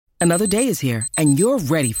Another day is here, and you're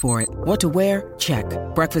ready for it. What to wear? Check.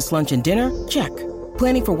 Breakfast, lunch, and dinner? Check.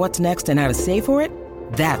 Planning for what's next and how to save for it?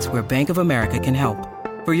 That's where Bank of America can help.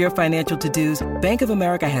 For your financial to-dos, Bank of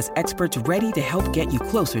America has experts ready to help get you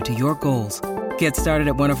closer to your goals. Get started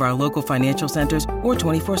at one of our local financial centers or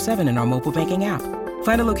 24/7 in our mobile banking app.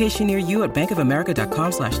 Find a location near you at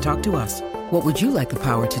bankofamerica.com/talktous. What would you like the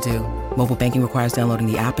power to do? Mobile banking requires downloading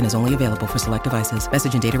the app and is only available for select devices.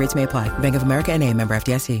 Message and data rates may apply. Bank of America N.A., member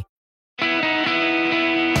FDIC.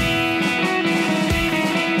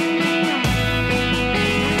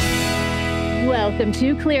 Welcome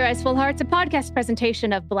to Clear Eyes, Full Hearts, a podcast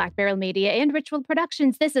presentation of Black Barrel Media and Ritual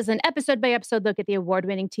Productions. This is an episode-by-episode look at the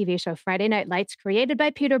award-winning TV show Friday Night Lights, created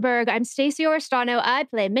by Peter Berg. I'm Stacey Oristano. I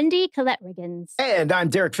play Mindy Colette Riggins. And I'm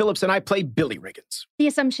Derek Phillips, and I play Billy Riggins. The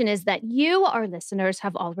assumption is that you, our listeners,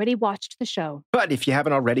 have already watched the show. But if you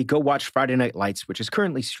haven't already, go watch Friday Night Lights, which is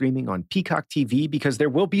currently streaming on Peacock TV, because there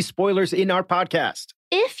will be spoilers in our podcast.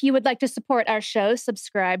 If you would like to support our show,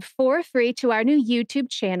 subscribe for free to our new YouTube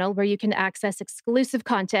channel where you can access exclusive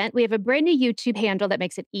content. We have a brand new YouTube handle that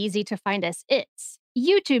makes it easy to find us. It's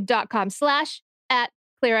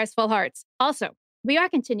youtube.com/@ClearEyesFullHearts. Also, we are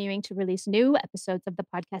continuing to release new episodes of the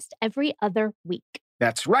podcast every other week.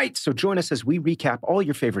 That's right. So join us as we recap all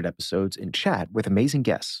your favorite episodes and chat with amazing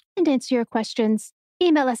guests. And answer your questions.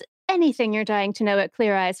 Email us anything you're dying to know at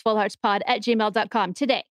cleareyesfullheartspod@gmail.com.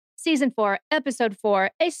 Today, Season 4, Episode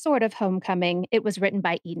 4, A Sort of Homecoming. It was written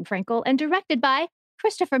by Eden Frankel and directed by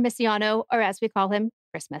Christopher Missiano, or as we call him,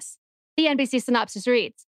 Christmas. The NBC synopsis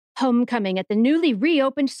reads, Homecoming at the newly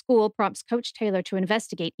reopened school prompts Coach Taylor to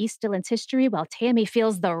investigate East Dillon's history while Tammy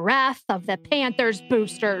feels the wrath of the Panthers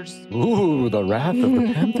boosters. Ooh, the wrath of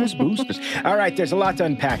the Panthers boosters. All right, there's a lot to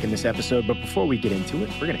unpack in this episode, but before we get into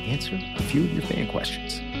it, we're going to answer a few of your fan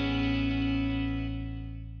questions.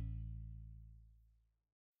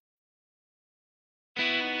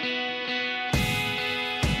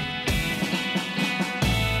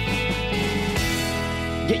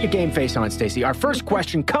 Get your game face on, Stacey. Our first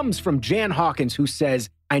question comes from Jan Hawkins, who says,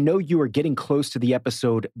 I know you are getting close to the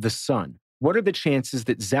episode The Sun. What are the chances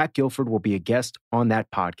that Zach Gilford will be a guest on that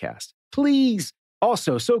podcast? Please.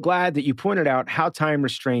 Also, so glad that you pointed out how time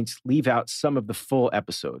restraints leave out some of the full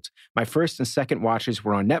episodes. My first and second watches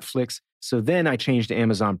were on Netflix, so then I changed to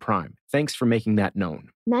Amazon Prime. Thanks for making that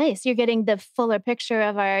known. Nice. You're getting the fuller picture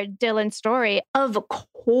of our Dylan story. Of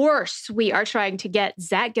course, we are trying to get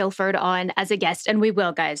Zach Gilford on as a guest, and we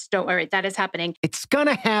will, guys. Don't worry. That is happening. It's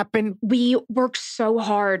gonna happen. We work so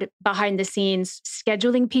hard behind the scenes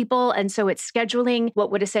scheduling people, and so it's scheduling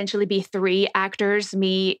what would essentially be 3 actors,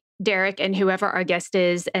 me, Derek, and whoever our guest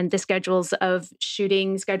is, and the schedules of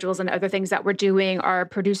shooting schedules and other things that we're doing, our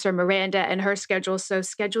producer Miranda and her schedule. So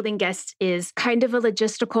scheduling guests is kind of a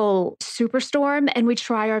logistical superstorm, and we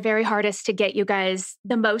try our very hardest to get you guys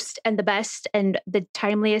the most and the best and the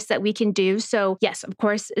timeliest that we can do. So yes, of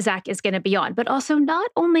course, Zach is going to be on, but also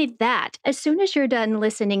not only that, as soon as you're done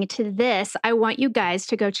listening to this, I want you guys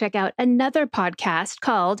to go check out another podcast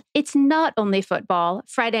called It's Not Only Football,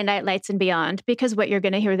 Friday Night Lights and Beyond, because what you're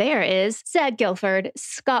going to hear there is Zach Gilford,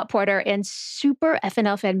 Scott Porter, and super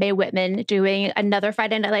FNL fan Mae Whitman doing another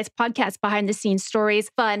Friday Night Lights podcast, behind the scenes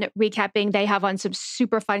stories, fun recapping. They have on some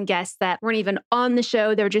super fun guests that weren't even on the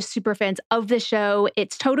show. They're just super fans of the show.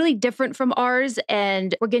 It's totally different from ours,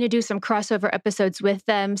 and we're going to do some crossover episodes with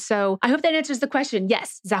them. So I hope that answers the question.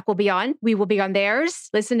 Yes, Zach will be on. We will be on theirs.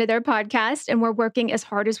 Listen to their podcast, and we're working as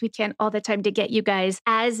hard as we can all the time to get you guys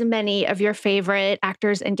as many of your favorite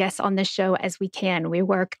actors and guests on the show as we can. We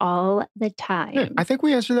work all the time. Yeah, I think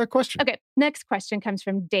we answered that question. Okay, next question comes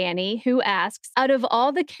from Danny, who asks, out of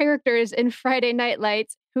all the characters in Friday Night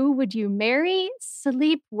Lights, who would you marry,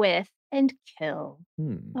 sleep with, and kill?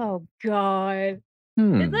 Oh, God.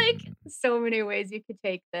 There's like so many ways you could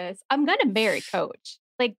take this. I'm going to marry Coach.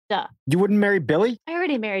 Like, duh. You wouldn't marry Billy? I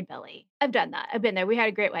already married Billy. I've done that. I've been there. We had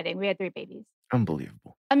a great wedding. We had 3 babies.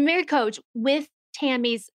 Unbelievable. I married Coach with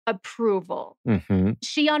Tammy's approval. Mm-hmm.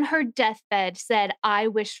 She, on her deathbed, said, I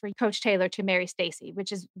wish for Coach Taylor to marry Stacey,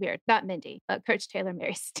 which is weird. Not Mindy, but Coach Taylor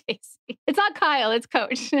marries Stacey. It's not Kyle, it's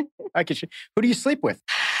Coach. Who do you sleep with?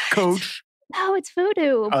 Coach. No, it's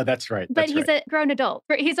voodoo. Oh, that's right. But he's a grown adult.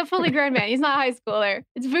 He's a fully grown man. He's not a high schooler.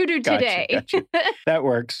 It's voodoo today. Gotcha. That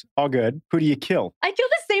works. All good. Who do you kill? I kill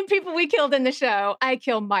the same people we killed in the show. I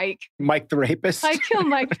kill Mike. Mike the rapist? I kill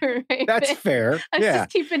Mike the rapist. That's fair. I'm just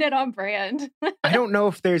keeping it on brand. I don't know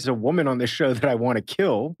if there's a woman on this show that I want to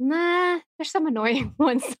kill. Nah, there's some annoying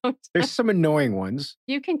ones sometimes. There's some annoying ones.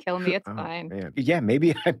 You can kill me. It's fine. Man. Yeah,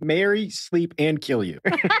 maybe I marry, sleep, and kill you.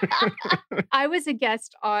 I was a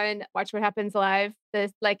guest on Watch What Happens Live,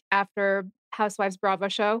 after Housewives Bravo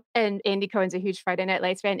show, and Andy Cohen's a huge Friday Night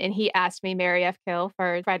Lights fan, and he asked me Mary F. Kill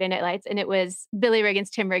for Friday Night Lights, and it was Billy Riggins,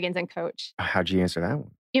 Tim Riggins, and Coach. How'd you answer that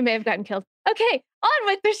one? You may have gotten killed. Okay, on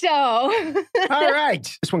with the show. All right.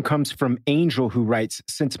 This one comes from Angel, who writes,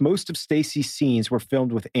 since most of Stacey's scenes were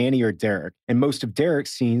filmed with Annie or Derek, and most of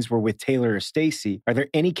Derek's scenes were with Taylor or Stacey, are there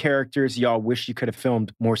any characters y'all wish you could have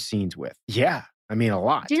filmed more scenes with? Yeah. I mean, a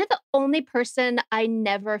lot. Do you know the only person I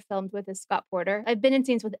never filmed with is Scott Porter? I've been in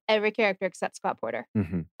scenes with every character except Scott Porter.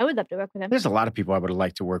 Mm-hmm. I would love to work with him. There's a lot of people I would have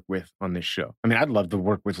liked to work with on this show. I mean, I'd love to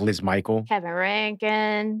work with Liz Michael. Kevin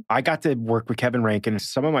Rankin. I got to work with Kevin Rankin.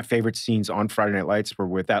 Some of my favorite scenes on Friday Night Lights were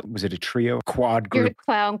with that. Was it a trio? Quad group? Your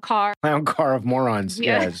clown car. Clown car of morons.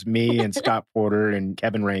 Yeah. Yes. Me and Scott Porter and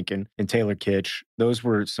Kevin Rankin and Taylor Kitsch. Those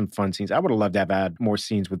were some fun scenes. I would have loved to have had more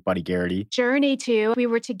scenes with Buddy Garrity. Journey, too. We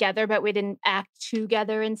were together, but we didn't act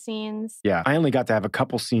together in scenes. Yeah. I only got to have a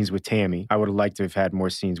couple scenes with Tammy. I would have liked to have had more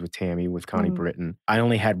scenes with Tammy, with Connie Britton. I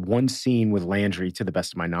only had one scene with Landry, to the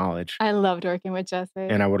best of my knowledge. I loved working with Jesse.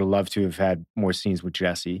 And I would have loved to have had more scenes with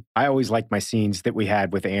Jesse. I always liked my scenes that we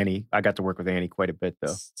had with Annie. I got to work with Annie quite a bit,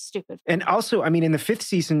 though. Stupid. And also, I mean, in the 5th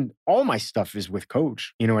season, all my stuff is with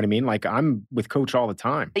Coach. You know what I mean? Like, I'm with Coach all the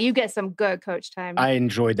time. You get some good Coach time. I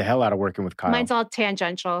enjoyed the hell out of working with Kyle. Mine's all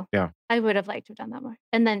tangential. Yeah. I would have liked to have done that more.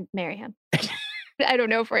 And then marry him. I don't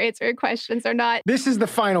know if we're answering questions or not. This is the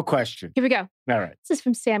final question. Here we go. All right. This is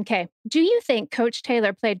from Sam K. Do you think Coach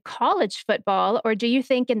Taylor played college football, or do you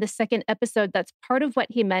think in the second episode that's part of what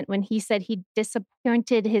he meant when he said he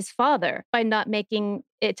disappointed his father by not making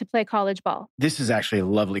it to play college ball? This is actually a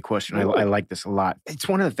lovely question. I like this a lot. It's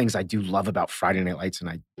one of the things I do love about Friday Night Lights, and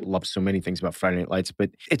I love so many things about Friday Night Lights,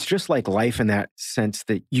 but it's just like life in that sense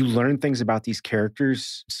that you learn things about these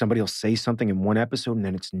characters. Somebody will say something in one episode, and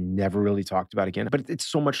then it's never really talked about again. But it's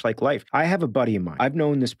so much like life. I have a buddy of mine. I've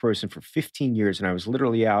known this person for 15 years, and I was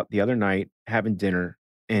literally out the other night having dinner,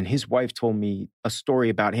 and his wife told me a story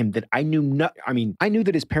about him that I knew I knew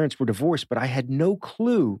that his parents were divorced, but I had no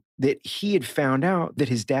clue that he had found out that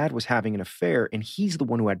his dad was having an affair, and he's the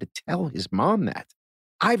one who had to tell his mom that.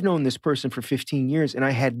 I've known this person for 15 years, and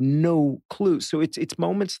I had no clue. So it's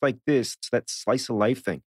moments like this, it's that slice of life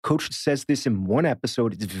thing. Coach says this in one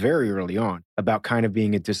episode, it's very early on, about kind of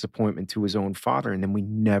being a disappointment to his own father. And then we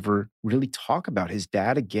never really talk about his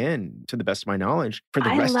dad again, to the best of my knowledge, for the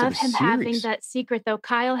rest of the series. I love him having that secret, though.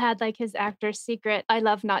 Kyle had like his actor's secret. I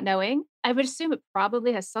love not knowing. I would assume it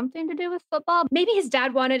probably has something to do with football. Maybe his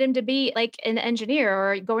dad wanted him to be like an engineer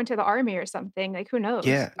or go into the army or something. Like, who knows?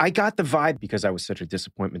 Yeah, I got the vibe because I was such a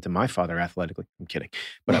disappointment to my father athletically. I'm kidding,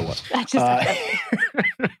 but I was.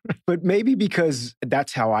 But maybe because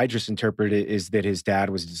that's how I just interpret it, is that his dad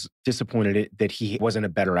was disappointed that he wasn't a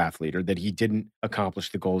better athlete, or that he didn't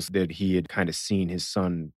accomplish the goals that he had kind of seen his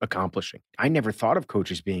son accomplishing. I never thought of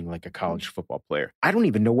Coach as being like a college football player. I don't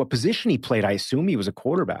even know what position he played. I assume he was a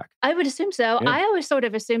quarterback. I would assume so. Yeah. I always sort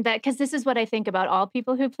of assumed that, because this is what I think about all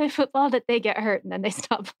people who play football, that they get hurt and then they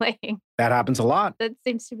stop playing. That happens a lot. That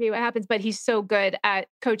seems to be what happens. But he's so good at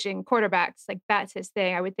coaching quarterbacks. Like, that's his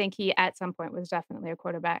thing. I would think he, at some point, was definitely a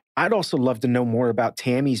quarterback. I'd also love to know more about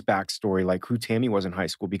Tammy's backstory, like who Tammy was in high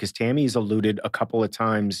school, because Tammy's alluded a couple of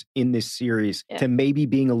times in this series to maybe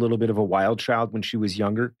being a little bit of a wild child when she was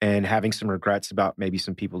younger and having some regrets about maybe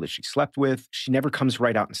some people that she slept with. She never comes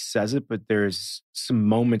right out and says it, but there's some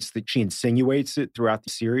moments that she insinuates it throughout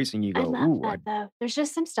the series, and you go, I love that, though. There's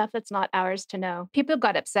just some stuff that's not ours to know. People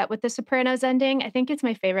got upset with The Sopranos ending. I think it's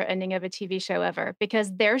my favorite ending of a TV show ever,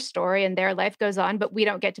 because their story and their life goes on, but we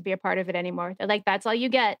don't get to be a part of it anymore. They're like, that's all you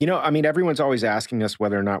get. You know, I mean, everyone's always asking us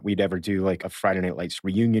whether or not we'd ever do like a Friday Night Lights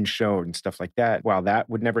reunion show and stuff like that. While that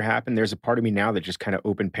would never happen, there's a part of me now that just kind of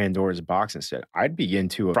opened Pandora's box and said, I'd be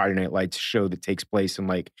into a Friday Night Lights show that takes place in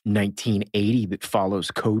like 1980 that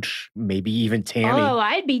follows Coach, maybe even Tammy. Oh,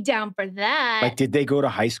 I'd be down for that. Like, did they go to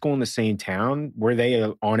high school in the same town? Were they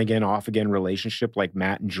an on-again, off-again relationship like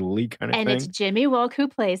Matt and Julie kind of thing? And it's Jimmy Wolk who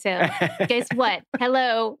plays him. Guess what?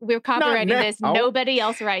 Hello, we're copywriting this. Nobody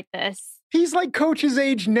else write this. He's like Coach's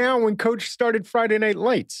age now when Coach started Friday Night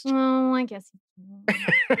Lights. Oh, I guess.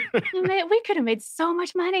 We could have made so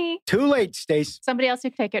much money. Too late, Stace. Somebody else who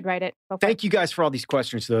could take it, write it. Thank you guys for all these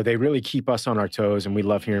questions, though. They really keep us on our toes, and we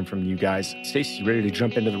love hearing from you guys. Stace, you ready to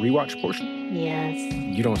jump into the rewatch portion? Yes.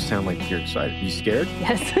 You don't sound like you're excited. Are you scared?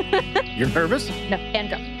 Yes. You're nervous? No, and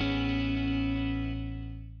go.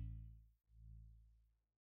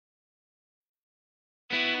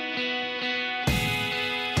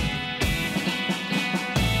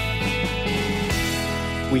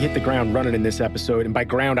 We hit the ground running in this episode, and by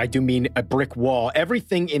ground, I do mean a brick wall.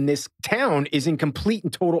 Everything in this town is in complete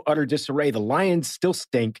and total utter disarray. The Lions still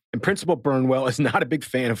stink, and Principal Burnwell is not a big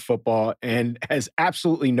fan of football and has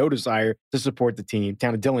absolutely no desire to support the team.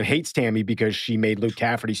 Town of Dillon hates Tammy because she made Luke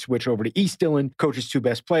Cafferty switch over to East Dillon. Coach's two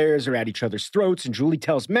best players are at each other's throats, and Julie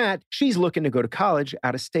tells Matt she's looking to go to college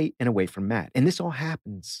out of state and away from Matt. And this all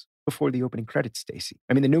happens before the opening credits, Stacey.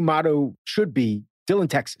 I mean, the new motto should be Dillon,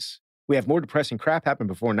 Texas. We have more depressing crap happen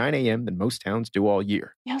before 9 a.m. than most towns do all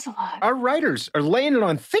year. That was a lot. Our writers are laying it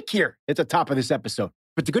on thick here at the top of this episode.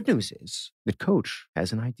 But the good news is that Coach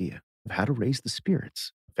has an idea of how to raise the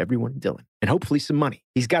spirits of everyone in Dillon and hopefully some money.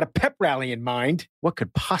 He's got a pep rally in mind. What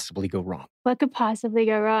could possibly go wrong? What could possibly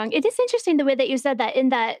go wrong? It is interesting the way that you said that, in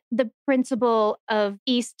that the principal of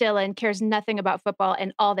East Dillon cares nothing about football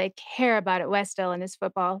and all they care about at West Dillon is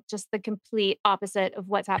football. Just the complete opposite of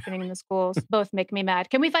what's happening in the schools. Both make me mad.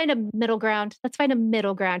 Can we find a middle ground? Let's find a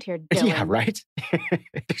middle ground here, Dillon. Yeah, right?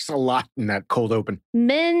 There's a lot in that cold open.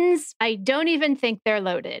 Men's, I don't even think they're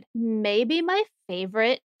loaded. Maybe my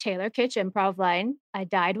favorite Taylor Kitsch improv line. I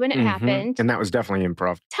died when it happened. And that was definitely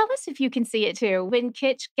improv. Tell us if you can see it too. When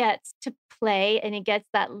Kitsch gets to play and he gets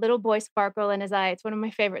that little boy sparkle in his eye, it's one of my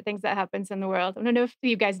favorite things that happens in the world. I don't know if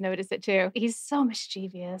you guys notice it too. He's so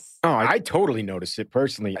mischievous. Oh, I totally noticed it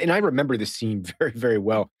personally. And I remember this scene very, very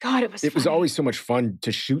well. God, it was always so much fun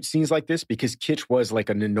to shoot scenes like this because Kitsch was like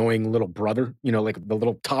an annoying little brother, you know, like the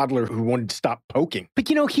little toddler who wanted to stop poking. But,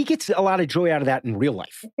 you know, he gets a lot of joy out of that in real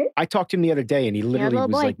life. I talked to him the other day and he literally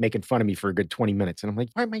was like making fun of me for a good 20 minutes. And I'm like,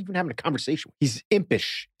 why am I even having a conversation? He's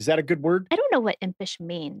impish. Is that a good word? I don't know what impish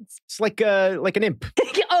means. It's like an imp.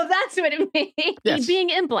 Oh, that's what it means. Yes.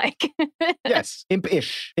 Being imp-like. Yes,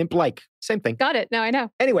 impish, imp-like. Same thing. Got it. Now I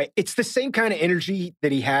know. Anyway, it's the same kind of energy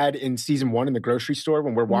that he had in season 1 in the grocery store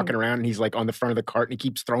when we're walking around and he's like on the front of the cart and he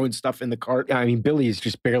keeps throwing stuff in the cart. I mean, Billy is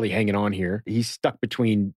just barely hanging on here. He's stuck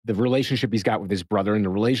between the relationship he's got with his brother and the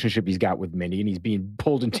relationship he's got with Mindy, and he's being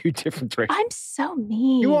pulled in two different directions. I'm so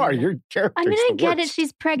mean. You are. Your character. I mean, I get it.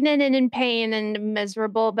 She's pregnant and in pain and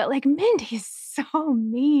miserable, but like Mindy is so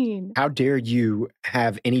mean. How dare you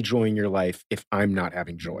have any joy in your life if I'm not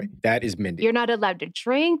having joy? That is Mindy. You're not allowed to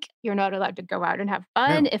drink. You're not allowed to go out and have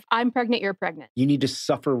fun. No. If I'm pregnant, you're pregnant. You need to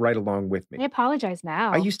suffer right along with me. I apologize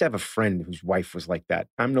now. I used to have a friend whose wife was like that.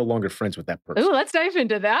 I'm no longer friends with that person. Ooh, let's dive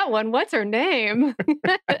into that one. What's her name?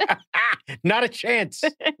 Not a chance.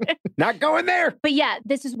 Not going there. But yeah,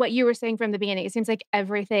 this is what you were saying from the beginning. It seems like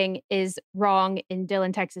everything is wrong in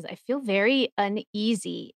Dillon, Texas. I feel very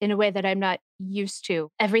uneasy in a way that I'm not used to.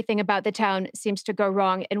 Everything about the town seems to go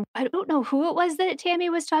wrong. And I don't know who it was that Tammy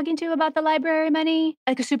was talking to about the library money.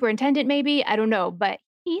 Like a superintendent, maybe. I don't know. But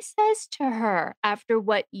he says to her, after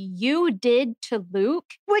what you did to Luke,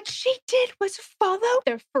 what she did was follow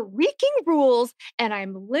their freaking rules, and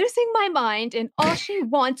I'm losing my mind, and all she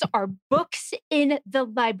wants are books in the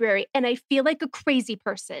library, and I feel like a crazy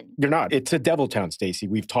person. You're not. It's a devil town, Stacey.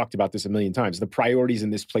 We've talked about this a million times. The priorities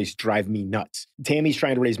in this place drive me nuts. Tammy's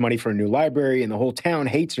trying to raise money for a new library, and the whole town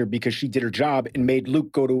hates her because she did her job and made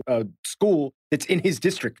Luke go to a school that's in his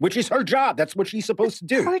district, which is her job. That's what she's supposed to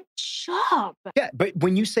do. Her job. Yeah, but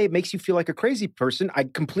when you say it makes you feel like a crazy person, I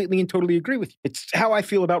completely and totally agree with you. It's how I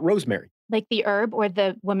feel about Rosemary. Like the herb or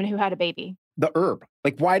the woman who had a baby? The herb.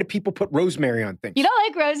 Like, why do people put rosemary on things? You don't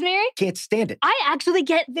like rosemary? Can't stand it. I actually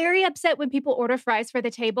get very upset when people order fries for the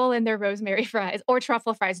table and they're rosemary fries or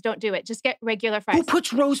truffle fries. Don't do it. Just get regular fries. Who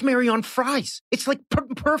puts rosemary on fries? It's like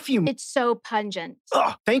perfume. It's so pungent.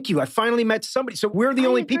 Oh, thank you. I finally met somebody. So we're the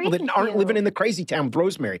only people that aren't living in the crazy town with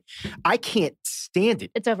rosemary. I can't stand it.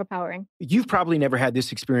 It's overpowering. You've probably never had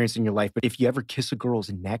this experience in your life, but if you ever kiss a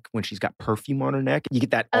girl's neck when she's got perfume on her neck, you get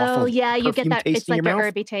that awful you get that. It's like the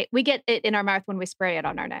herby taste. We get it in our mouth when we spray it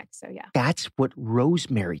on our neck. So yeah. That's what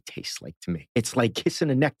rosemary tastes like to me. It's like kissing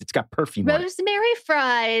a neck that's got perfume on it. Rosemary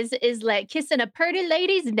fries is like kissing a pretty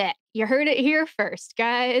lady's neck. You heard it here first,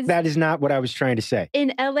 guys. That is not what I was trying to say.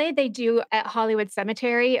 In LA, they do at Hollywood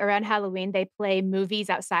Cemetery around Halloween, they play movies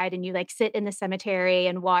outside and you like sit in the cemetery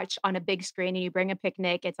and watch on a big screen and you bring a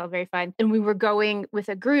picnic. It's all very fun. And we were going with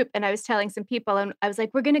a group and I was telling some people and I was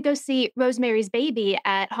like, we're going to go see Rosemary's Baby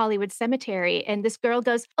at Hollywood Cemetery. And this girl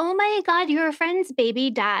goes, oh my God, your friend's baby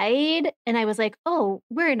died. And I was like, oh,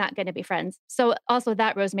 we're not going to be friends. So also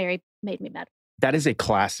that Rosemary made me mad. That is a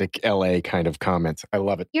classic LA kind of comment. I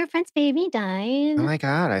love it. Your friend's baby died. Oh my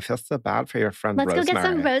God, I feel so bad for your friend Rosemary. Let's go get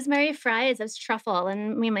some rosemary fries as truffle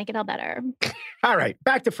and we make it all better. All right,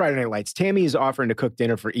 back to Friday Night Lights. Tammy is offering to cook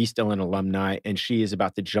dinner for East Dillon alumni and she is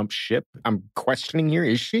about to jump ship. I'm questioning here,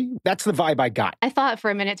 is she? That's the vibe I got. I thought for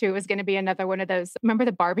a minute too it was going to be another one of those. Remember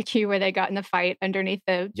the barbecue where they got in the fight underneath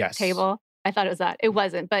the table? I thought it was that. It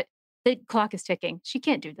wasn't, but the clock is ticking. She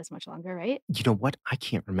can't do this much longer, right? You know what? I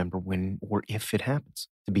can't remember when or if it happens,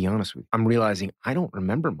 to be honest with you. I'm realizing I don't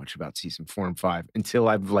remember much about season 4 and 5 until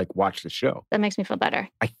I've watched the show. That makes me feel better.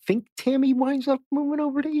 I think Tammy winds up moving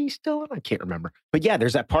over to East Dillon. I can't remember. But yeah,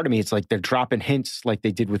 there's that part of me. It's like they're dropping hints like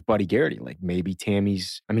they did with Buddy Garrity. Like maybe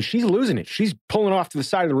Tammy's, she's losing it. She's pulling off to the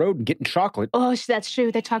side of the road and getting chocolate. Oh, that's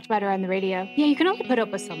true. They talked about her on the radio. Yeah, you can only put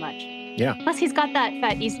up with so much. Yeah. Plus, he's got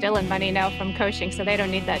that East Dillon money now from coaching, so they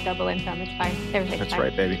don't need that double income. It's fine. Everything's That's fine.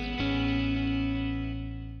 right, baby.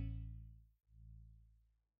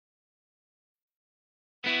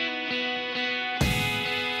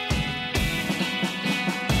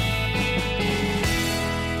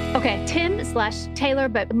 Okay, Tim/Taylor,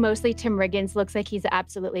 but mostly Tim Riggins looks like he's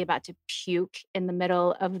absolutely about to puke in the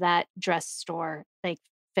middle of that dress store, like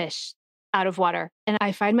fish out of water. And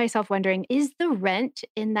I find myself wondering, is the rent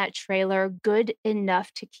in that trailer good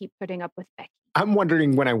enough to keep putting up with Becky? I'm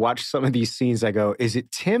wondering when I watch some of these scenes, I go, is it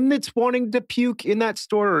Tim that's wanting to puke in that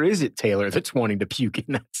store or is it Taylor that's wanting to puke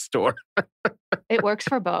in that store? It works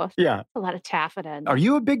for both. Yeah. A lot of taffeta. Are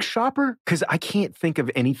you a big shopper? Because I can't think of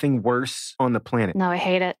anything worse on the planet. No, I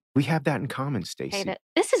hate it. We have that in common, Stacey. Hate it.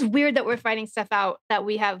 This is weird that we're finding stuff out that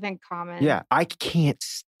we have in common. Yeah, I can't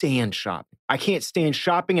stand shopping. I can't stand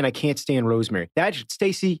shopping and I can't stand Rosemary.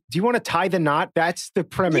 Stacey, do you want to tie the knot? That's the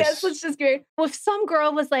premise. Yes, let's just go. Well, if some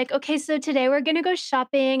girl was like, okay, so today we're going to go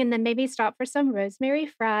shopping and then maybe stop for some rosemary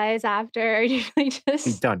fries after.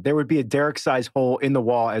 He's done. There would be a Derek-sized hole in the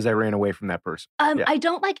wall as I ran away from that person. Yeah. I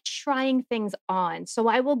don't like trying things on. So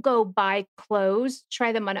I will go buy clothes,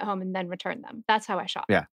 try them on at home, and then return them. That's how I shop.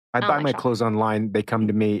 Yeah. I buy my clothes online. They come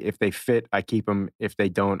to me. If they fit, I keep them. If they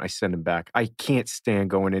don't, I send them back. I can't stand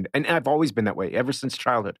going in. And I've always been that way ever since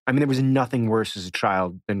childhood. There was nothing worse as a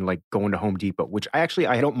child than going to Home Depot, which I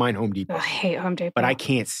don't mind Home Depot. I hate Home Depot. But I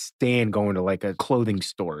can't stand going to a clothing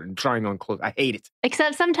store and trying on clothes. I hate it.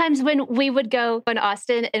 Except sometimes when we would go in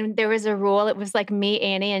Austin and there was a rule, it was me,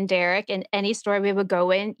 Annie, and Derek, and any store we would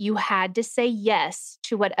go in, you had to say yes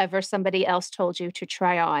to whatever somebody else told you to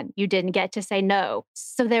try on. You didn't get to say no.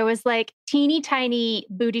 So there was teeny tiny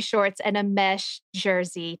booty shorts and a mesh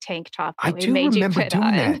jersey tank top. I do remember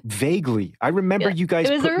doing that vaguely. I remember you guys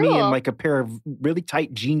put me in a pair of really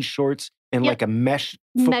tight jean shorts and a mesh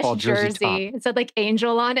football jersey top. It said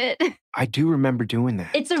Angel on it. I do remember doing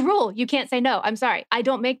that. It's a rule. You can't say no. I'm sorry. I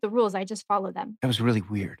don't make the rules. I just follow them. That was really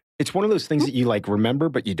weird. It's one of those things that you remember,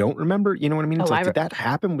 but you don't remember. You know what I mean? It's did that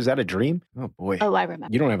happen? Was that a dream? Oh boy. Oh, I remember.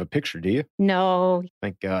 You don't have a picture, do you? No.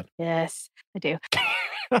 Thank God. Yes, I do.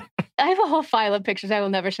 I have a whole file of pictures I will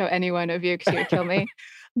never show any one of you because you would kill me.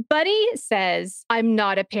 Buddy says, I'm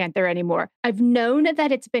not a Panther anymore. I've known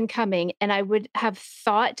that it's been coming, and I would have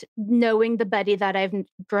thought, knowing the Buddy that I've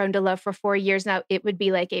grown to love for 4 years now, it would be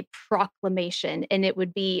a proclamation, and it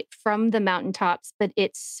would be from the mountaintops, but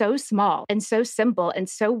it's so small and so simple and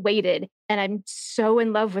so weighted. And I'm so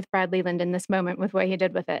in love with Brad Leland in this moment with what he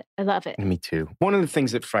did with it. I love it. Me too. One of the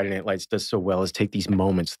things that Friday Night Lights does so well is take these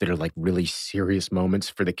moments that are really serious moments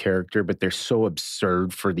for the character, but they're so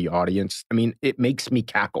absurd for the audience. It makes me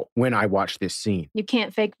cackle when I watch this scene. You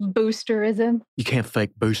can't fake boosterism. You can't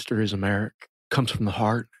fake boosterism, Eric. Comes from the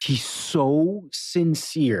heart. He's so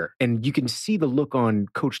sincere. And you can see the look on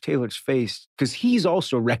Coach Taylor's face because he's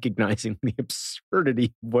also recognizing the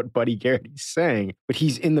absurdity of what Buddy Garrity's saying. But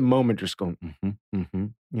he's in the moment just going,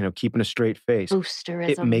 keeping a straight face. Boosterism.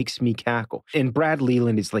 It makes me cackle. And Brad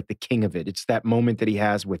Leland is the king of it. It's that moment that he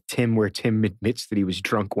has with Tim where Tim admits that he was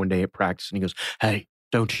drunk one day at practice and he goes, hey,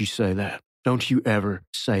 don't you say that. Don't you ever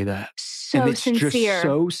say that. So and it's sincere. Just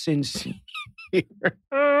so sincere.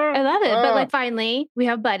 I love it. But finally, we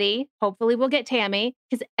have Buddy. Hopefully we'll get Tammy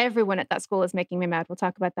because everyone at that school is making me mad. We'll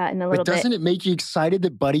talk about that in a little bit. But doesn't it make you excited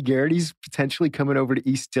that Buddy Garrity's potentially coming over to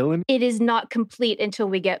East Dillon? It is not complete until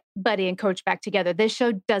we get Buddy and Coach back together. This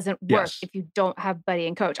show doesn't work if you don't have Buddy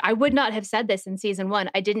and Coach. I would not have said this in season 1.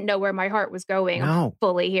 I didn't know where my heart was going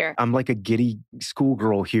fully here. I'm like a giddy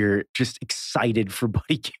schoolgirl here, just excited for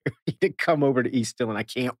Buddy Garrity to come over to East Dillon. I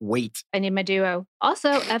can't wait. I need my duo.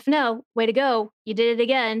 Also, FNO, way to go. You did it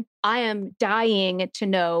again. I am dying to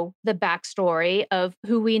know the backstory of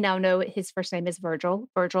who we now know his first name is Virgil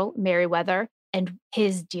Merriweather, and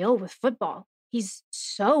his deal with football. He's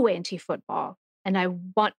so anti-football, and I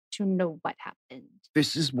want to know what happened.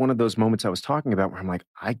 This is one of those moments I was talking about where I'm like,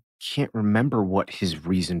 I can't remember what his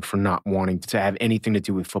reason for not wanting to have anything to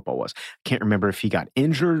do with football was. I can't remember if he got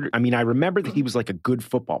injured. I remember that he was a good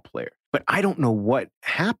football player. but I don't know what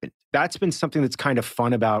happened. That's been something that's kind of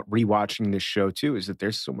fun about rewatching this show too, is that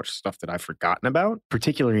there's so much stuff that I've forgotten about,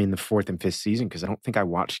 particularly in the 4th and 5th season, because I don't think I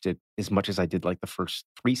watched it as much as I did like the first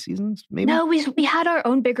 3 seasons, maybe. No, we had our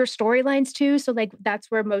own bigger storylines too. So like that's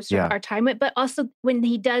where most of our time went. But also when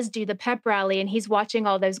he does do the pep rally and he's watching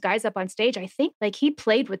all those guys up on stage, I think like he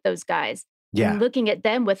played with those guys. Yeah. And looking at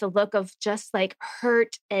them with a look of just like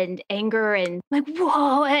hurt and anger and like,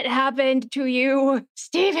 whoa, it happened to you,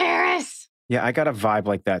 Steve Harris. Yeah, I got a vibe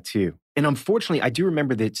like that too. And unfortunately, I do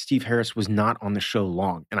remember that Steve Harris was not on the show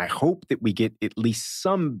long. And I hope that we get at least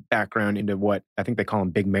some background into what I think they call him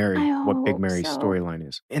Big Mary, what Big Mary's storyline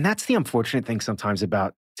is. And that's the unfortunate thing sometimes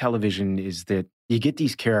about television is that you get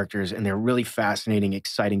these characters and they're really fascinating,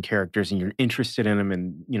 exciting characters and you're interested in them.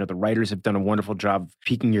 And, you know, the writers have done a wonderful job of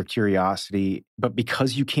piquing your curiosity. But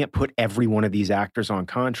because you can't put every one of these actors on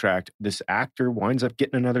contract, this actor winds up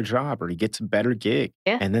getting another job or he gets a better gig.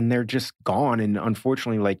 Yeah. And then they're just gone. And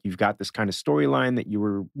unfortunately, like you've got this kind of storyline that you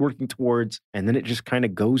were working towards and then it just kind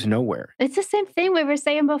of goes nowhere. It's the same thing we were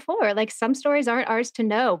saying before. Like some stories aren't ours to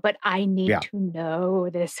know, but I need to know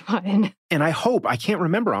this one. And I can't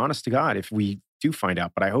remember, honest to God, if we do find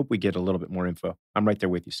out, but I hope we get a little bit more info. I'm right there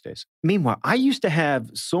with you, Stace. Meanwhile, I used to have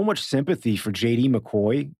so much sympathy for J.D.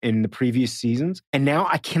 McCoy in the previous seasons, and now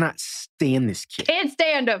I cannot stand this kid. Can't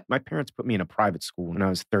stand him. My parents put me in a private school when I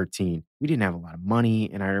was 13. We didn't have a lot of money,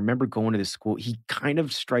 and I remember going to this school. He kind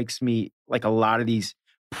of strikes me like a lot of these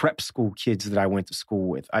prep school kids that I went to school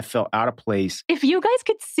with. I felt out of place. If you guys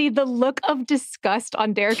could see the look of disgust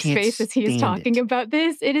on Derek's face as he's talking about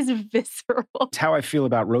this, it is visceral. It's how I feel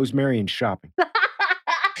about Rosemary and shopping.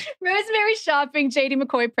 Rosemary shopping, J.D.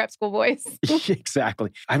 McCoy prep school boys.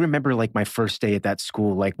 Exactly. I remember like my first day at that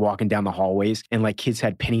school, like walking down the hallways and like kids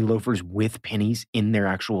had penny loafers with pennies in their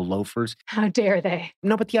actual loafers. How dare they?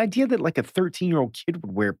 No, but the idea that like a 13-year-old kid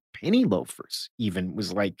would wear penny loafers even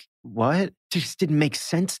was like, what? It just didn't make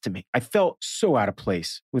sense to me. I felt so out of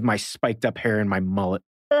place with my spiked up hair and my mullet.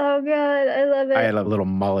 Oh, God, I love it. I had a little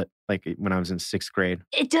mullet like when I was in 6th grade.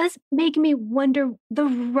 It does make me wonder, the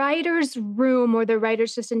writer's room or the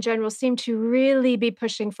writers just in general seem to really be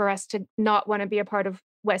pushing for us to not want to be a part of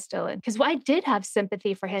West Dillon. Because I did have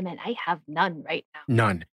sympathy for him and I have none right now.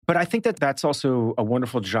 None. But I think that that's also a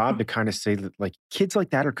wonderful job to kind of say that like kids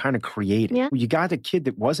like that are kind of creative. Yeah. You got a kid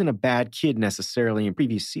that wasn't a bad kid necessarily in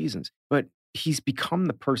previous seasons, but he's become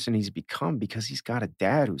the person he's become because he's got a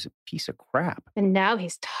dad who's a piece of crap. And now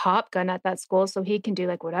he's Top Gun at that school, so he can do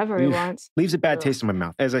like whatever he wants. Leaves a bad taste in my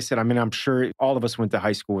mouth. As I said, I mean, I'm sure all of us went to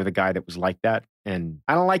high school with a guy that was like that. And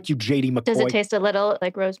I don't like you, J.D. McCoy. Does it taste a little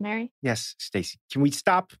like Rosemary? Yes, Stacey. Can we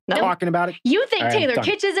stop talking about it? You think Taylor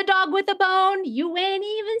Kitsch is a dog with a bone? You ain't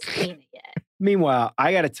even seen it yet. Meanwhile,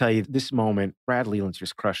 I got to tell you, this moment, Brad Leland's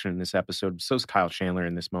just crushing in this episode. So's Kyle Chandler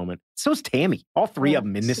in this moment. So's Tammy. All three of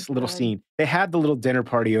them in this little scene. They had the little dinner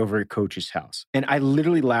party over at Coach's house. And I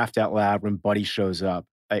literally laughed out loud when Buddy shows up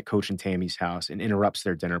at Coach and Tammy's house and interrupts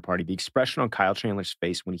their dinner party. The expression on Kyle Chandler's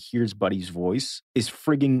face when he hears Buddy's voice is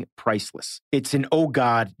frigging priceless. It's an, oh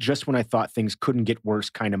God, just when I thought things couldn't get worse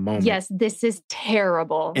kind of moment. Yes, this is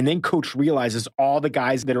terrible. And then Coach realizes all the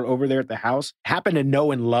guys that are over there at the house happen to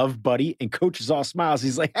know and love Buddy. And Coach is all smiles.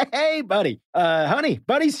 He's like, hey, Buddy, honey,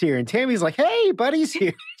 Buddy's here. And Tammy's like, hey, Buddy's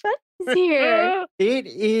here. Buddy's here. It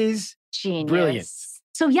is genius. Brilliant.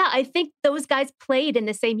 So yeah, I think those guys played in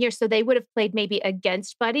the same year. So they would have played maybe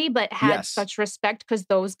against Buddy, but had such respect because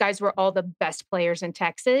those guys were all the best players in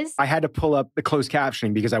Texas. I had to pull up the closed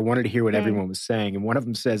captioning because I wanted to hear what everyone was saying. And one of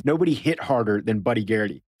them says, nobody hit harder than Buddy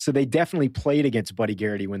Garrity. So they definitely played against Buddy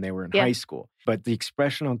Garrity when they were in high school. But the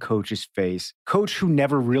expression on Coach's face, Coach who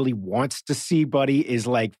never really wants to see Buddy is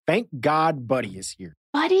like, thank God Buddy is here.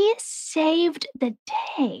 Buddy saved the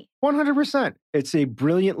day. 100%. It's a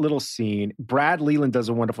brilliant little scene. Brad Leland does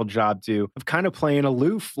a wonderful job, too, of kind of playing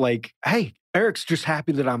aloof, like, hey, Eric's just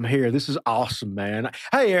happy that I'm here. This is awesome, man.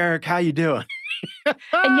 Hey, Eric, how you doing?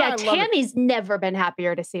 And yeah, Tammy's never been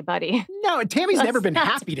happier to see Buddy. No, and Tammy's never been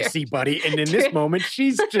happy to see Buddy. And in this moment,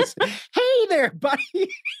 she's just, hey there, Buddy.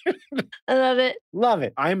 I love it. Love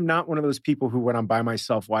it. I'm not one of those people who, when I'm by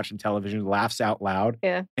myself watching television, laughs out loud.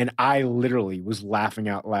 Yeah. And I literally was laughing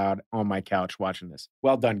out loud on my couch watching this.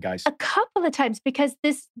 Well done, guys. A couple of times, because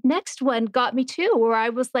this next one got me too, where I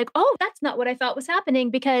was like, oh, that's not what I thought was happening,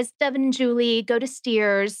 because Devin and Julie go to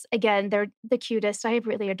Steers. Again, they're the cutest. I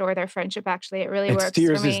really adore their friendship, actually. It really works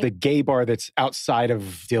Steers for me. is the gay bar that's outside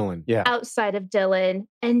of Dillon. Yeah. Outside of Dillon.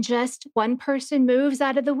 And just one person moves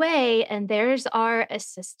out of the way, and there's our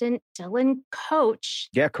assistant Dylan coach.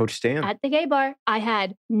 Yeah, Coach Stan. At the gay bar. I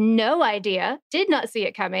had no idea, did not see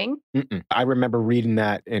it coming. I remember reading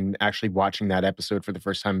that and actually watching that episode for the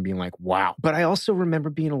first time and being like, wow. But I also remember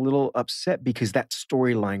being a little upset because that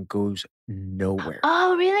storyline goes nowhere.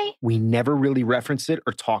 Oh, really? We never really reference it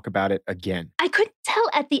or talk about it again. I couldn't tell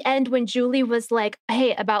at the end when Julie was like,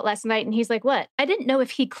 hey, about last night. And he's like, what? I didn't know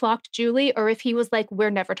if he clocked Julie or if he was like,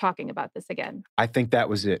 we're never talking about this again. I think that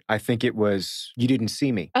was it. I think it was, you didn't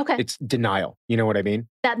see me. Okay. It's denial. You know what I mean?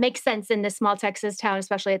 That makes sense in this small Texas town,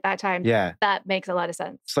 especially at that time. Yeah. That makes a lot of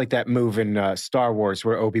sense. It's like that move in Star Wars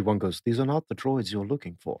where Obi-Wan goes, these are not the droids you're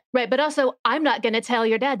looking for. Right. But also, I'm not going to tell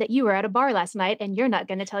your dad that you were at a bar last night, and you're not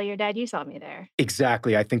going to tell your dad you saw me there.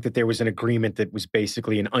 Exactly. I think that there was an agreement that was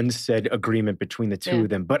basically an unsaid agreement between the two of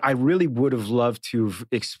them. But I really would have loved to have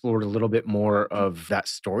explored a little bit more of that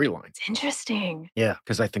storyline. It's interesting. Yeah,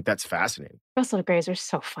 because I think that's fascinating. Russell Grazer's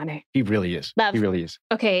so funny. He really is. Love. He really is.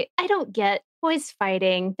 Okay, I don't get boys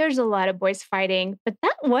fighting. There's a lot of boys fighting. But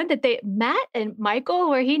that one that Matt and Michael,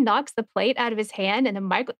 where he knocks the plate out of his hand and then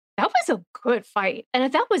Michael, that was a good fight. And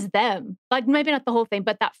if that was them, like maybe not the whole thing,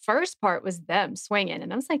 but that first part was them swinging.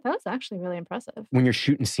 And I was like, that was actually really impressive. When you're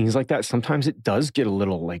shooting scenes like that, sometimes it does get a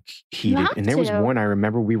little like heated. And there was one, I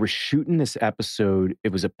remember we were shooting this episode.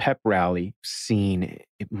 It was a pep rally scene.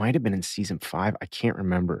 It might have been in season 5. I can't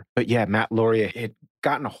remember. But yeah, Matt Lauria had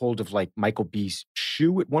gotten a hold of like Michael B's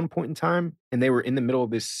shoe at one point in time. And they were in the middle of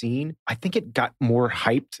this scene. I think it got more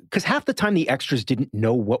hyped because half the time the extras didn't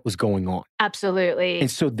know what was going on. Absolutely.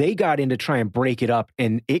 And so they got in to try and break it up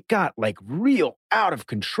and it got like real out of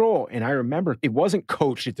control. And I remember it wasn't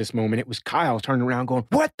Coach at this moment. It was Kyle turning around going,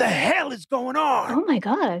 what the hell is going on? Oh my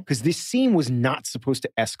God. Because this scene was not supposed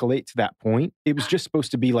to escalate to that point. It was just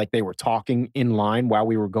supposed to be like they were talking in line while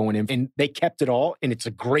we were going in. And they kept it all. And it's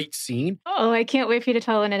a great scene. Oh, I can't wait for you to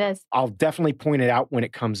tell when it is. I'll definitely point it out when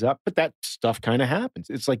it comes up. But that stuff kind of happens.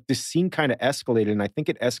 It's like this scene kind of escalated. And I think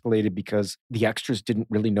it escalated because the extras didn't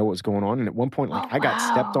really know what was going on. And at one point, like I got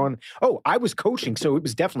stepped on. Oh, I was coaching. So it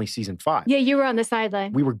was definitely season 5. Yeah, you were on the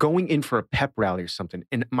sideline. We were going in for a pep rally or something.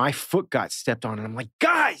 And my foot got stepped on. And I'm like,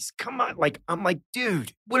 guys, come on. Like, I'm like,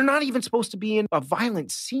 dude, we're not even supposed to be in a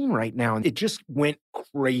violent scene right now. And it just went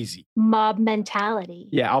crazy. Mob mentality.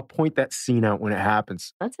 Yeah, I'll point that scene out when it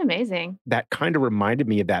happens. That's amazing. That kind of reminded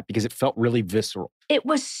me of that because it felt really visceral. It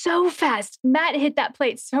was so fast. Matt hit that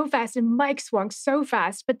plate so fast and Mike swung so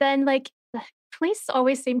fast. But then like the police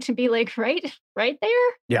always seem to be like right there.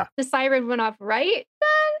 Yeah. The siren went off right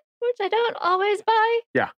then, which I don't always buy.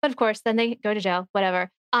 Yeah. But of course, then they go to jail, whatever.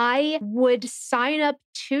 I would sign up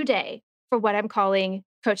today for what I'm calling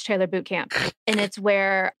Coach Taylor Boot Camp. And it's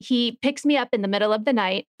where he picks me up in the middle of the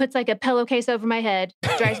night, puts like a pillowcase over my head,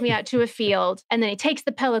 drives me out to a field, and then he takes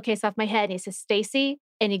the pillowcase off my head and he says, Stacy,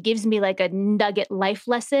 and he gives me like a nugget life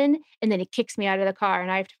lesson, and then he kicks me out of the car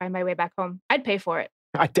and I have to find my way back home. I'd pay for it.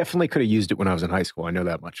 I definitely could have used it when I was in high school. I know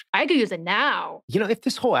that much. I could use it now. You know, if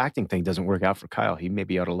this whole acting thing doesn't work out for Kyle, he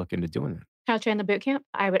maybe ought to look into doing that. Kyle Chandler Boot Camp,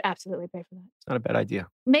 I would absolutely pay for that. It's not a bad idea.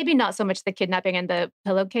 Maybe not so much the kidnapping and the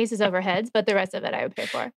pillowcases over heads, but the rest of it I would pay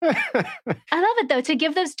for. I love it though, to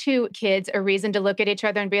give those two kids a reason to look at each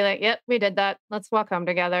other and be like, yep, we did that. Let's walk home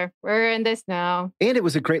together. We're in this now. And it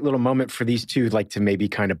was a great little moment for these two, like to maybe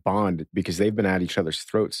kind of bond because they've been at each other's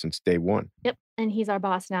throats since day one. Yep. And he's our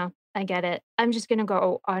boss now. I get it. I'm just going to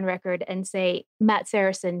go on record and say Matt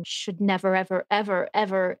Saracen should never, ever, ever,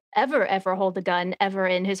 ever, ever, ever hold a gun ever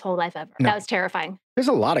in his whole life ever. No. That was terrifying. There's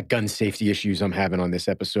a lot of gun safety issues I'm having on this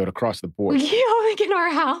episode across the board. Yeah, like in our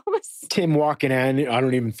house. Tim walking in, I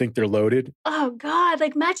don't even think they're loaded. Oh, God.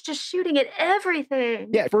 Like Matt's just shooting at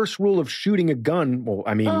everything. Yeah, first rule of shooting a gun, well,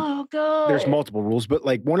 I mean, oh, God. There's multiple rules, but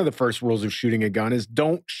like one of the first rules of shooting a gun is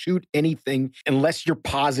don't shoot anything unless you're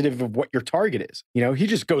positive of what your target is. You know, he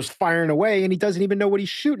just goes firing away and he doesn't even know what he's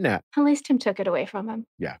shooting at. At least Tim took it away from him.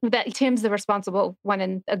 Yeah. That Tim's the responsible one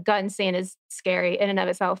in a gun scene is scary in and of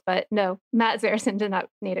itself, but no, Matt Saracen did not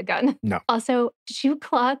need a gun. No. Also, did you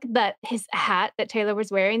clock that his hat that Taylor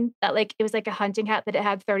was wearing, that like it was like a hunting hat, but it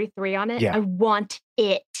had 33 on it? Yeah. I want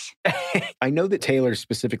it. I know that Taylor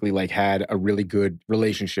specifically like had a really good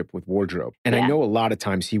relationship with wardrobe. And I know a lot of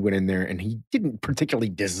times he went in there and he didn't particularly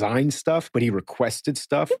design stuff, but he requested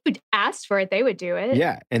stuff. If you asked for it, they would do it.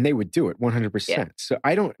 Yeah. And they would do it 100%. Yeah. So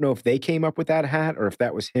I don't know if they came up with that hat or if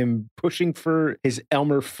that was him pushing for his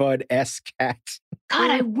Elmer Fudd-esque hat.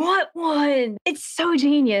 God, I want one. It's so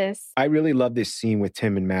genius. I really love this scene with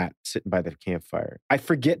Tim and Matt sitting by the campfire. I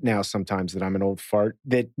forget now sometimes that I'm an old fart,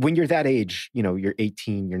 that when you're that age, you know, you're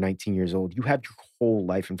 18, you're 19 years old, you have your whole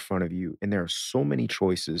life in front of you, and there are so many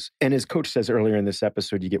choices. And as Coach says earlier in this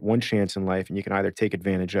episode, you get one chance in life, and you can either take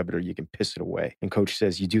advantage of it or you can piss it away. And Coach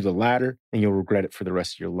says you do the latter, and you'll regret it for the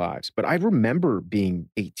rest of your lives. But I remember being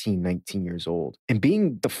 18, 19 years old and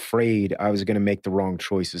being afraid I was going to make the wrong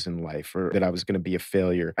choices in life or that I was going to be a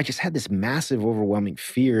failure. I just had this massive, overwhelming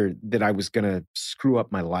fear that I was going to screw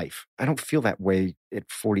up my life. I don't feel that way at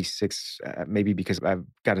 46, maybe because I've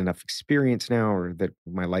got enough experience now or that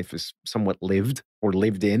my life is somewhat lived or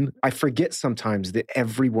lived in. I forget sometimes that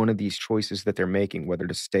every one of these choices that they're making, whether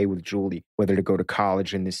to stay with Julie, whether to go to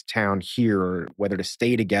college in this town here, or whether to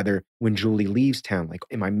stay together when Julie leaves town, like,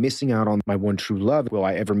 am I missing out on my one true love? Will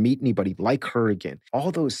I ever meet anybody like her again?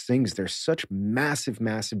 All those things, they're such massive,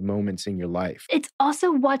 massive moments in your life. It's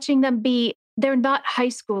also watching them be, they're not high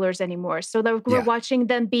schoolers anymore. So we're watching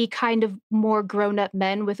them be kind of more grown-up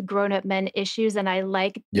men with grown-up men issues. And I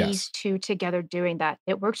like these two together doing that.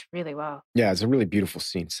 It works really well. Yeah, it's a really beautiful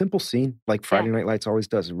scene. Simple scene, like Friday Night Lights always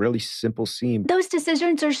does. A really simple scene. Those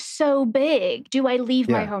decisions are so big. Do I leave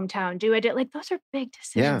my hometown? Do I do, like, those are big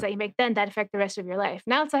decisions that you make then that affect the rest of your life.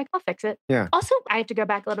 Now it's like, I'll fix it. Yeah. Also, I have to go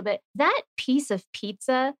back a little bit. That piece of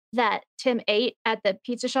pizza that Tim ate at the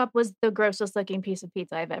pizza shop was the grossest looking piece of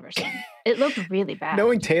pizza I've ever seen. It looked really bad.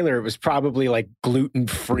 Knowing Taylor, it was probably like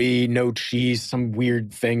gluten-free, no cheese, some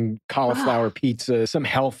weird thing, cauliflower pizza, some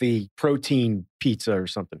healthy protein pizza or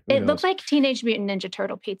something. Who knows? Looked like Teenage Mutant Ninja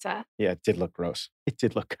Turtle pizza. Yeah, it did look gross. It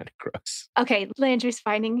did look kind of gross. Okay, Landry's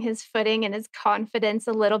finding his footing and his confidence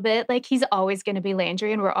a little bit. Like, he's always going to be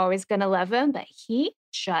Landry and we're always going to love him. But he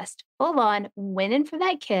just full on went in for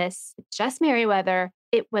that kiss. Just Merriweather.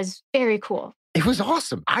 It was very cool. It was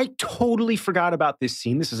awesome. I totally forgot about this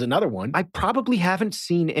scene. This is another one. I probably haven't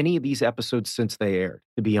seen any of these episodes since they aired,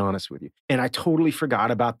 to be honest with you. And I totally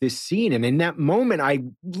forgot about this scene. And in that moment, I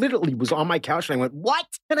literally was on my couch and I went, what?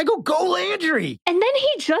 And I go Landry. And then he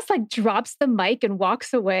just like drops the mic and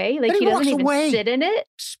walks away. Like he doesn't even sit in it.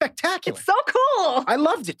 Spectacular. It's so cool. I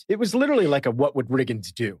loved it. It was literally like a what would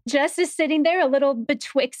Riggins do? Jess is sitting there a little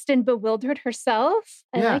betwixt and bewildered herself.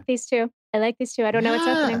 I like these two. I don't know what's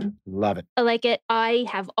happening. Love it. I like it. I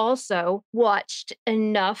have also watched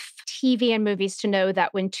enough TV and movies to know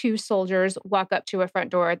that when two soldiers walk up to a front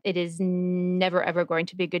door, it is never, ever going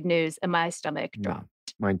to be good news. And my stomach dropped.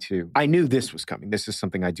 Mine too. I knew this was coming. This is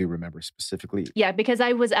something I do remember specifically. Yeah, because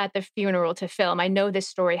I was at the funeral to film. I know this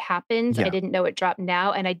story happened. I didn't know it dropped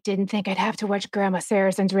now. And I didn't think I'd have to watch Grandma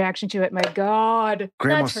Saracen's reaction to it. My God.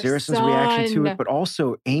 Grandma Saracen's reaction to it, but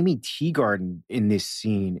also Amy Teagarden in this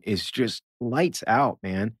scene is just lights out,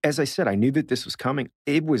 man. As I said, I knew that this was coming.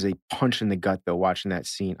 It was a punch in the gut, though, watching that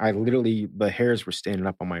scene. I literally, the hairs were standing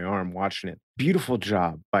up on my arm watching it. Beautiful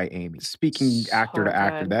job by Amy. Speaking actor to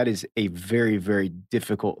actor, that is a very, very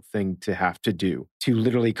difficult thing to have to do, to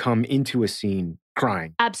literally come into a scene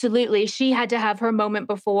crying. Absolutely. She had to have her moment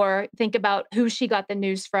before, think about who she got the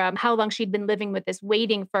news from, how long she'd been living with this,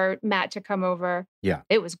 waiting for Matt to come over. Yeah.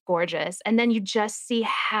 It was gorgeous. And then you just see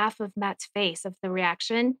half of Matt's face of the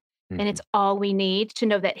reaction. And it's all we need to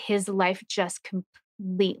know that his life just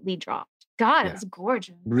completely dropped. God, it was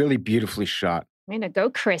gorgeous. Really beautifully shot. Way to go,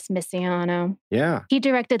 Chris Misiano. Yeah. He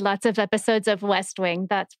directed lots of episodes of West Wing.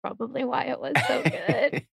 That's probably why it was so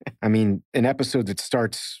good. I mean, an episode that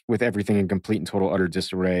starts with everything in complete and total utter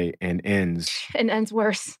disarray and ends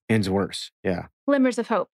worse. Ends worse. Yeah. Glimmers of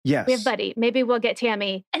hope. Yes. We have Buddy. Maybe we'll get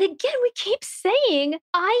Tammy. And again, we keep saying,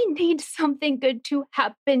 I need something good to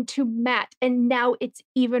happen to Matt. And now it's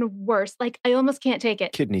even worse. Like, I almost can't take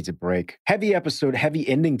it. Kid needs a break. Heavy episode, heavy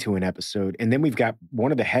ending to an episode. And then we've got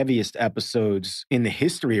one of the heaviest episodes in the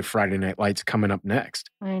history of Friday Night Lights coming up next.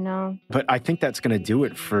 I know. But I think that's going to do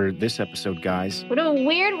it for this episode, guys. What a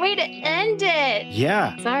weird way to end it.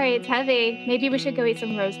 Yeah. Sorry, it's heavy. Maybe we should go eat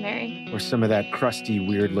some rosemary. Or some of that crusty,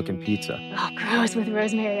 weird-looking pizza. Oh, gross, with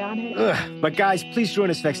rosemary on it. Ugh. But guys, please join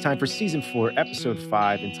us next time for Season 4, Episode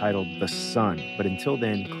 5, entitled The Sun. But until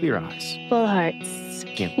then, clear eyes. Full hearts.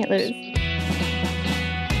 Can't lose.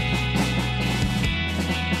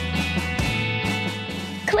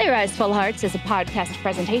 Clear Eyes, Full Hearts is a podcast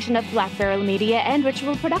presentation of Black Barrel Media and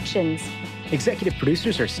Ritual Productions. Executive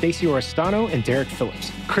producers are Stacey Oristano and Derek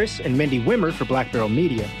Phillips, Chris and Mindy Wimmer for Black Barrel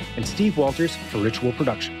Media, and Steve Walters for Ritual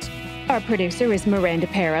Productions. Our producer is Miranda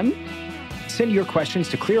Parham. Send your questions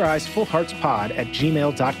to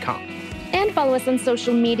cleareyesfullheartspod@gmail.com. And follow us on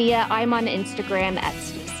social media. I'm on Instagram at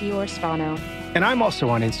Stacey Oristano. And I'm also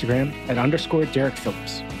on Instagram at _Derek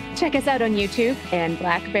Phillips. Check us out on YouTube and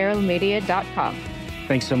blackbarrelmedia.com.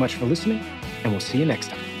 Thanks so much for listening, and we'll see you next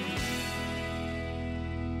time.